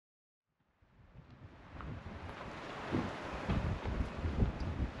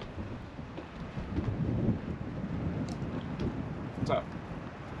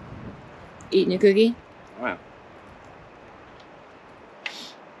Eating a cookie? Oh, yeah.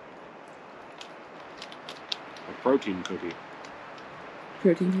 A protein cookie.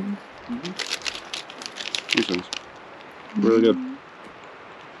 Protein Mm-hmm. These ones. Really good.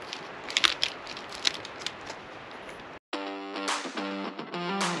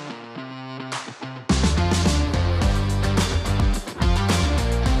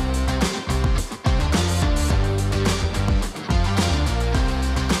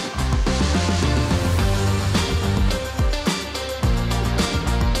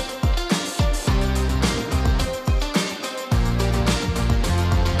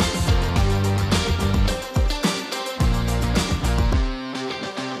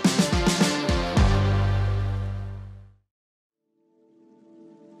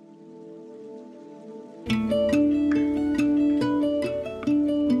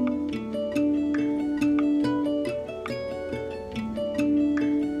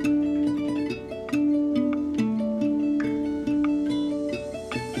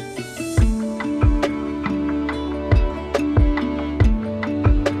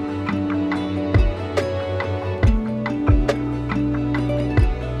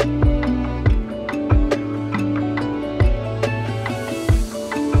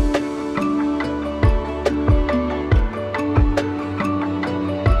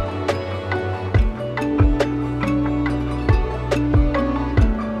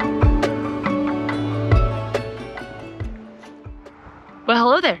 Well,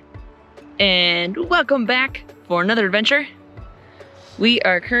 hello there, and welcome back for another adventure. We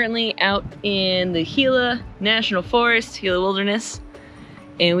are currently out in the Gila National Forest, Gila Wilderness,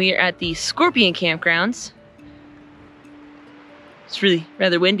 and we are at the Scorpion Campgrounds. It's really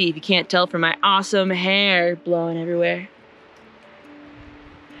rather windy if you can't tell from my awesome hair blowing everywhere.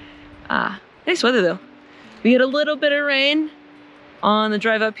 Nice weather though. We had a little bit of rain on the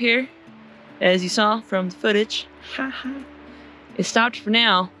drive up here, as you saw from the footage. It stopped for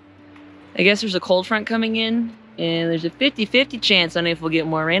now. I guess there's a cold front coming in, and there's a 50-50 chance on if we'll get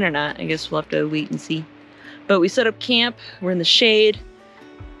more rain or not. I guess we'll have to wait and see. But we set up camp. We're in the shade.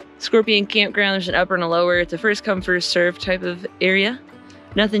 Scorpion Campground, there's an upper and a lower. It's a first come, first serve type of area.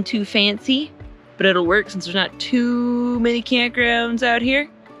 Nothing too fancy, but it'll work since there's not too many campgrounds out here.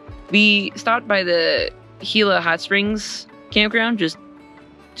 We stopped by the Gila Hot Springs campground just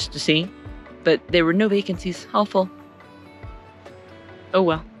to see, but there were no vacancies, all full. Oh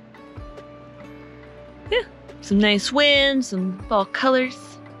well. Yeah, some nice wind, some fall colors.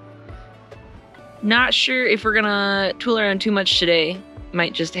 Not sure if we're gonna tool around too much today.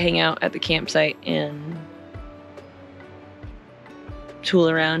 Might just hang out at the campsite and tool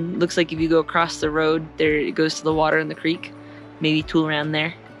around. Looks like if you go across the road, there it goes to the water in the creek. Maybe tool around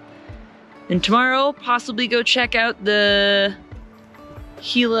there. And tomorrow, possibly go check out the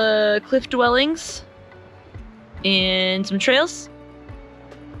Gila Cliff Dwellings and some trails.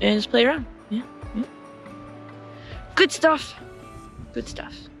 And just play around. Yeah. Good stuff. Good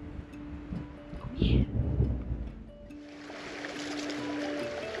stuff. Oh, yeah.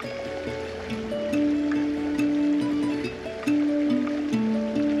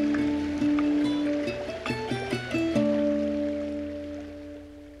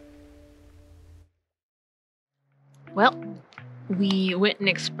 Well, we went and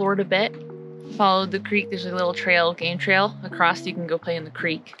explored a bit. Followed the creek. There's a little trail, game trail across. You can go play in the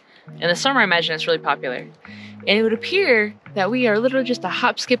creek. In the summer, I imagine it's really popular. And it would appear that we are literally just a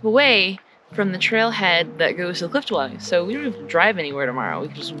hop skip away from the trailhead that goes to the Cliff Dwellings. So we don't have to drive anywhere tomorrow. We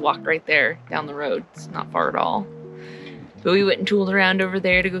can just walk right there down the road. It's not far at all. But we went and tooled around over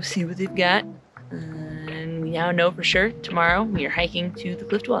there to go see what they've got. And we now know for sure tomorrow we are hiking to the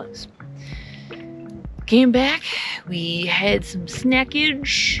Cliff Dwellings. Came back. We had some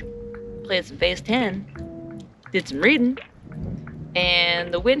snackage. Played some Phase 10, did some reading,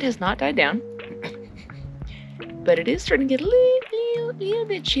 and the wind has not died down, but it is starting to get a little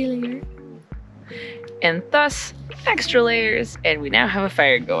bit chillier, and thus extra layers, and we now have a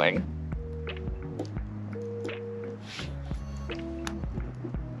fire going.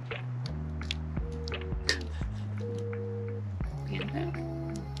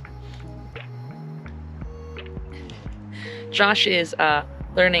 Josh is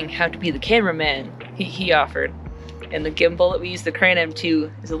learning how to be the cameraman he offered. And the gimbal that we use the Crane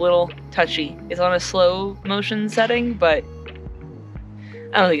M2 is a little touchy. It's on a slow motion setting, but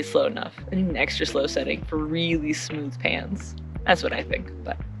I don't think it's slow enough. I need an extra slow setting for really smooth pans. That's what I think,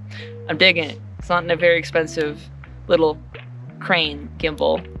 but I'm digging it. It's not in a very expensive little Crane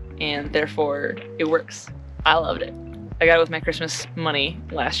gimbal, and therefore it works. I loved it. I got it with my Christmas money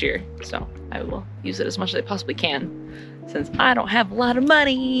last year, so I will use it as much as I possibly can, since I don't have a lot of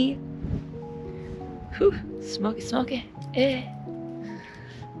money. Whew, smoky, smoky. Eh.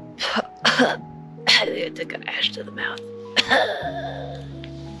 I took an ash to the mouth.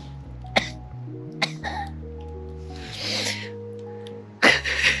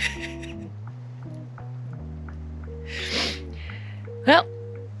 Well,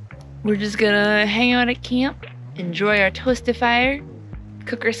 we're just gonna hang out at camp, enjoy our toasted fire,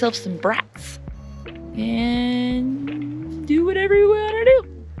 cook ourselves some brats, and do whatever we want to do.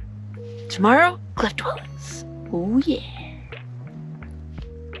 Tomorrow, Cliff Dwellings. Oh yeah.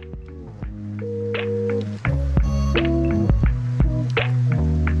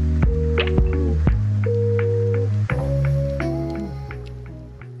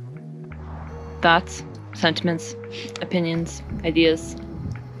 Thoughts, sentiments, opinions, ideas.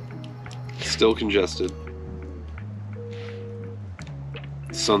 Still congested.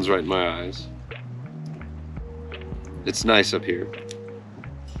 The sun's right in my eyes. It's nice up here.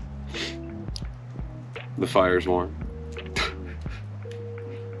 The fire's warm.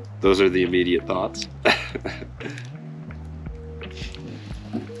 Those are the immediate thoughts.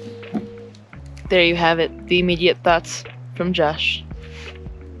 There you have it, the immediate thoughts from Josh.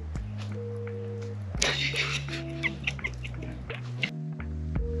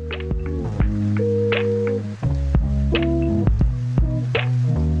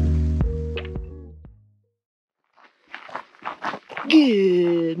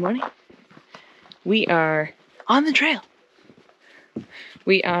 Good morning. We are on the trail.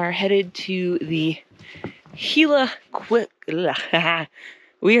 We are headed to the Gila Cliff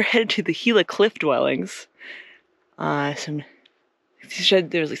Dwellings. He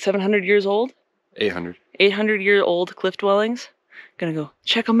said there was like 700 years old. 800. 800-year-old cliff dwellings. Gonna go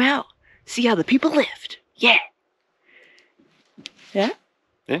check them out. See how the people lived. Yeah. Yeah?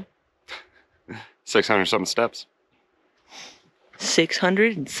 Yeah. 600 something steps.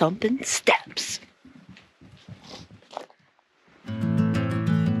 600 and something steps.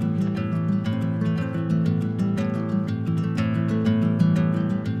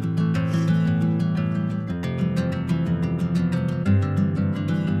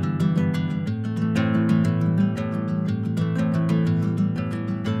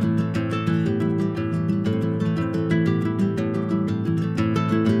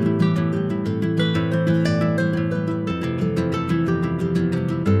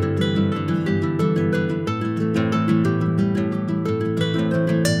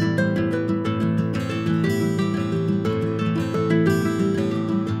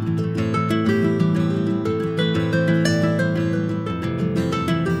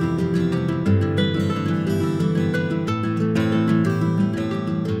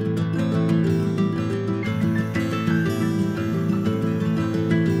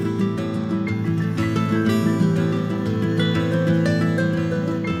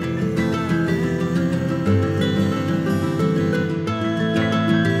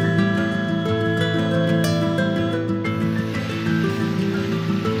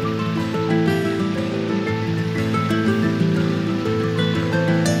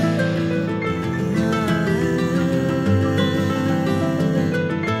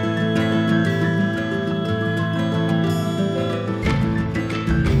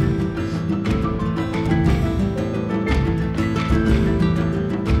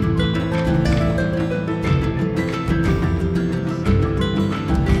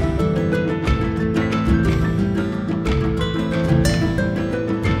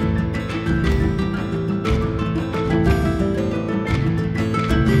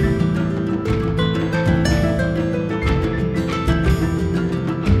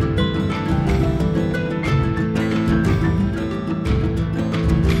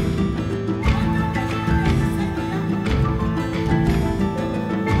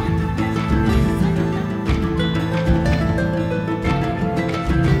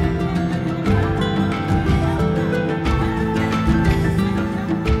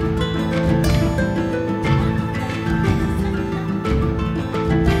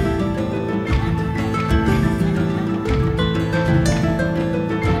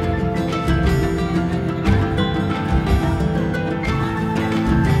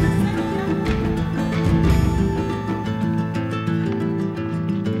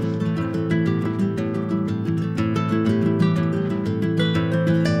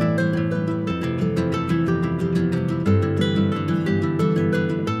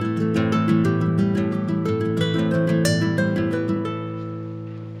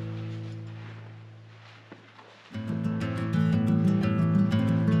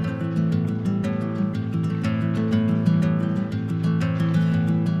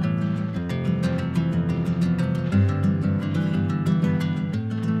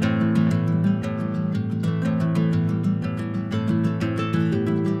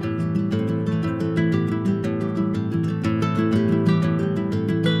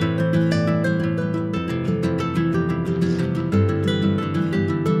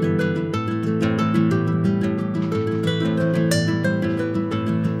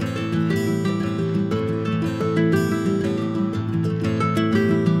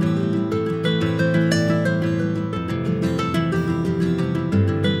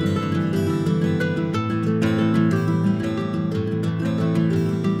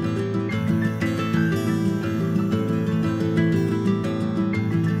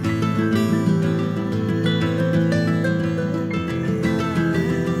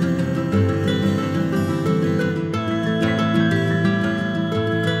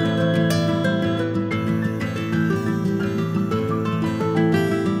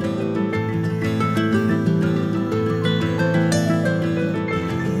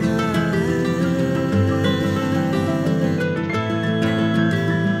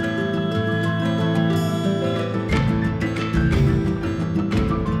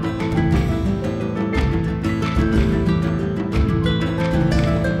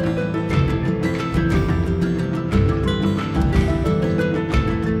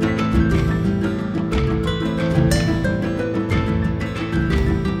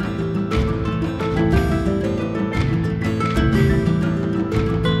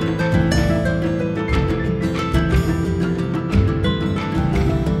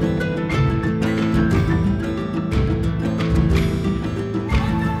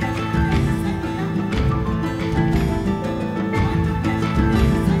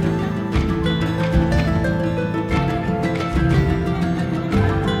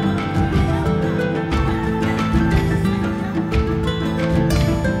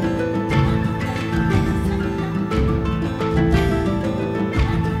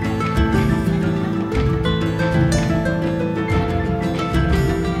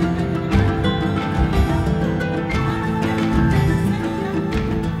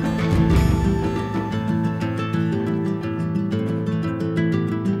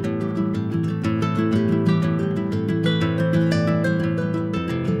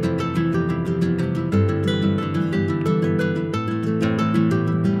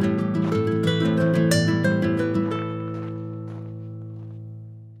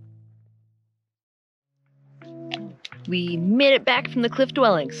 back from the Cliff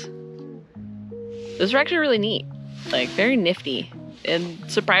Dwellings. Those are actually really neat. Like, very nifty. And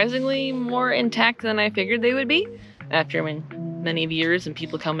surprisingly more intact than I figured they would be after many years and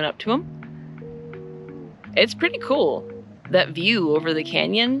people coming up to them. It's pretty cool. That view over the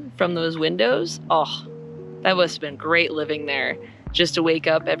canyon from those windows, oh, that must have been great living there. Just to wake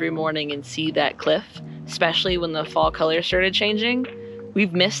up every morning and see that cliff, especially when the fall colors started changing.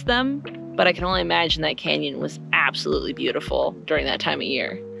 We've missed them, but I can only imagine that canyon was absolutely beautiful during that time of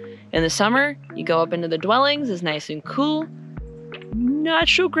year. In the summer, you go up into the dwellings, it's nice and cool. Not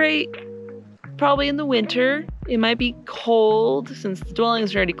so great probably in the winter. It might be cold since the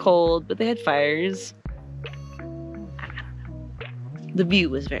dwellings are already cold, but they had fires. I don't know. The view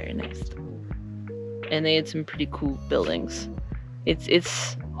was very nice. And they had some pretty cool buildings.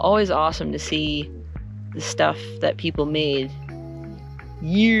 It's always awesome to see the stuff that people made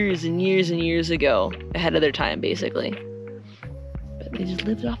years and years and years ago, ahead of their time, basically. But they just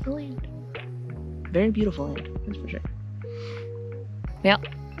lived off the land. Very beautiful land, that's for sure. Yeah,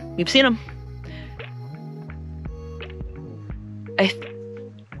 we've seen them.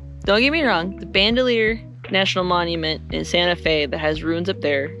 Don't get me wrong, the Bandelier National Monument in Santa Fe that has ruins up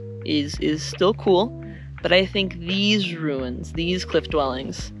there is still cool. But I think these ruins, these cliff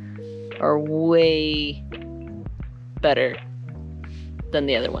dwellings, are way better than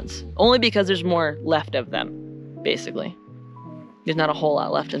the other ones. Only because there's more left of them, basically. There's not a whole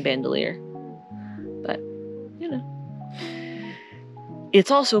lot left in Bandelier. But, you know. It's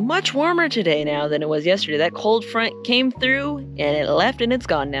also much warmer today now than it was yesterday. That cold front came through, and it left, and it's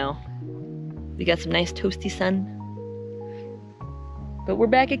gone now. We got some nice toasty sun. But we're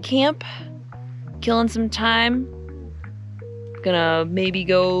back at camp. Killing some time. Gonna maybe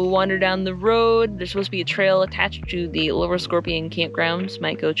go wander down the road. There's supposed to be a trail attached to the Lower Scorpion campgrounds.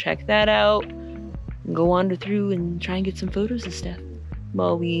 Might go check that out. And go wander through and try and get some photos and stuff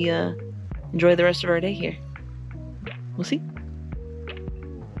while we enjoy the rest of our day here. We'll see.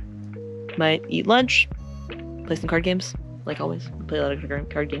 Might eat lunch. Play some card games. Like always. We play a lot of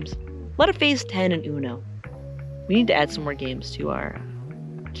card games. A lot of Phase 10 and Uno. We need to add some more games to our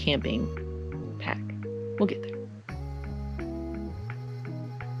camping pack. We'll get there.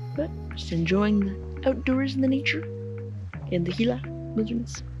 But just enjoying the outdoors and the nature in the Gila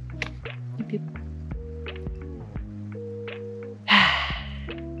wilderness. Yep,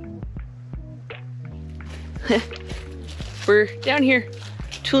 yep. We're down here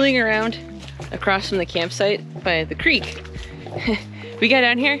tooling around across from the campsite by the creek. We got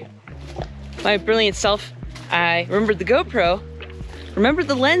down here. My brilliant self, I remembered the GoPro, remembered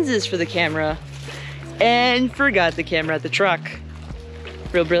the lenses for the camera, and forgot the camera at the truck.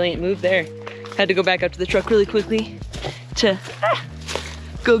 Real brilliant move there. Had to go back up to the truck really quickly to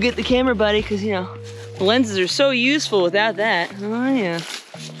go get the camera, buddy, because, you know, the lenses are so useful without that. Oh, yeah.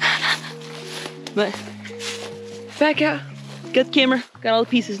 But back out. Got the camera. Got all the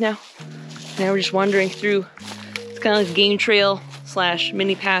pieces now. Now we're just wandering through. It's kind of like a game trail /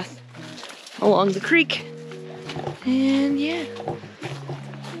 mini path along the creek. And yeah.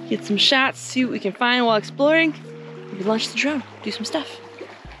 Get some shots, see what we can find while exploring. Maybe launch the drone, do some stuff.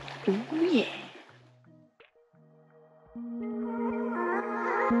 Ooh, yeah.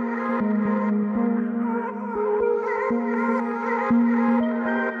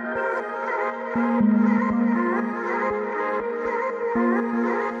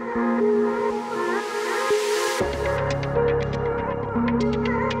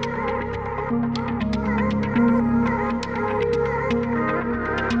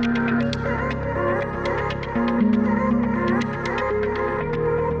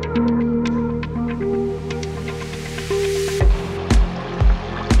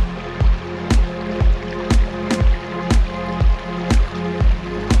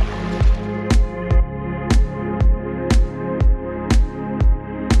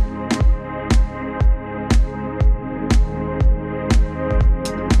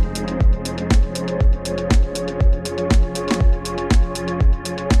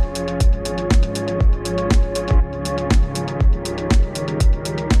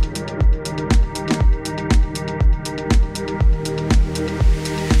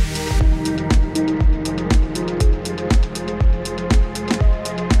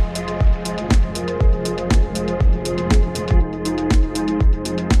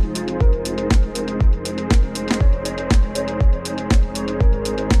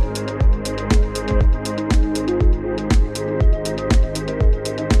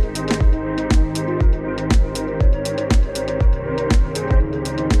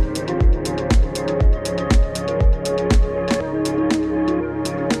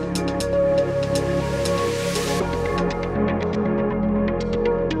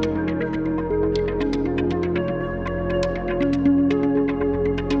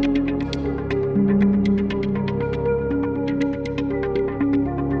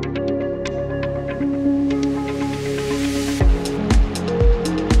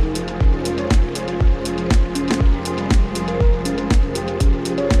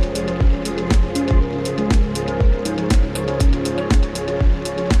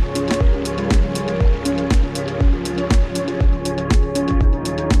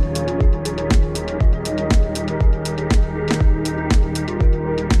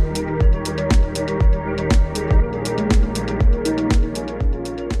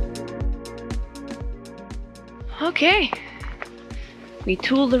 We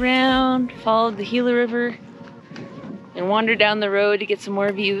tooled around, followed the Gila River, and wandered down the road to get some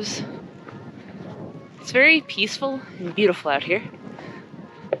more views. It's very peaceful and beautiful out here.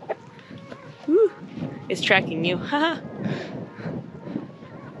 Woo. It's tracking you, haha.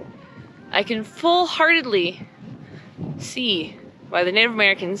 I can full-heartedly see why the Native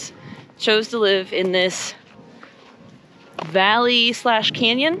Americans chose to live in this valley slash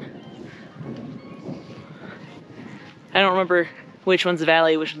canyon. I don't remember which one's the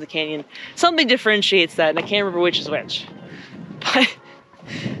valley, which one's the canyon. Something differentiates that, and I can't remember which is which. But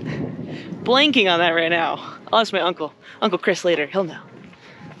blanking on that right now. I'll ask my uncle Chris later, he'll know.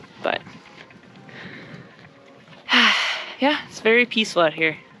 But yeah, it's very peaceful out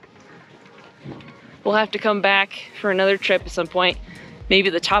here. We'll have to come back for another trip at some point. Maybe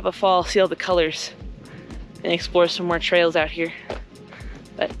at the top of fall, see all the colors and explore some more trails out here.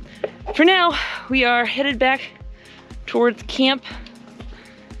 But for now, we are headed back towards camp.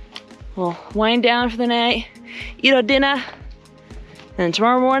 We'll wind down for the night, eat our dinner, and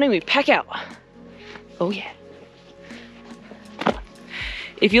tomorrow morning we pack out. Oh yeah.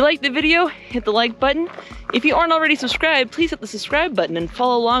 If you liked the video, hit the like button. If you aren't already subscribed, please hit the subscribe button and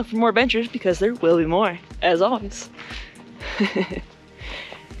follow along for more adventures, because there will be more, as always.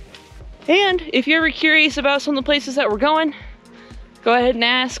 And if you're ever curious about some of the places that we're going, go ahead and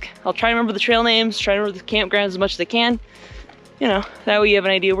ask. I'll try to remember the trail names, try to remember the campgrounds as much as I can. You know, that way you have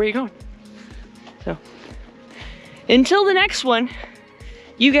an idea where you're going. So, until the next one,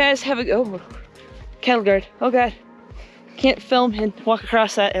 you guys have a, oh, cattle guard, oh God. Can't film and walk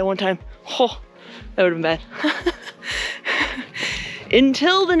across that at one time. Oh, that would have been bad.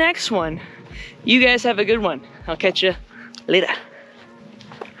 Until the next one, you guys have a good one. I'll catch you later.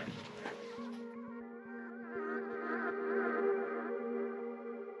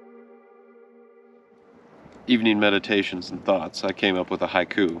 Evening meditations and thoughts, I came up with a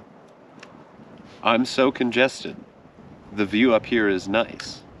haiku. I'm so congested. The view up here is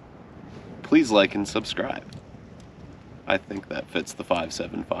nice. Please like and subscribe. I think that fits the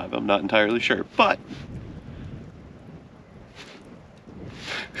 575. I'm not entirely sure, but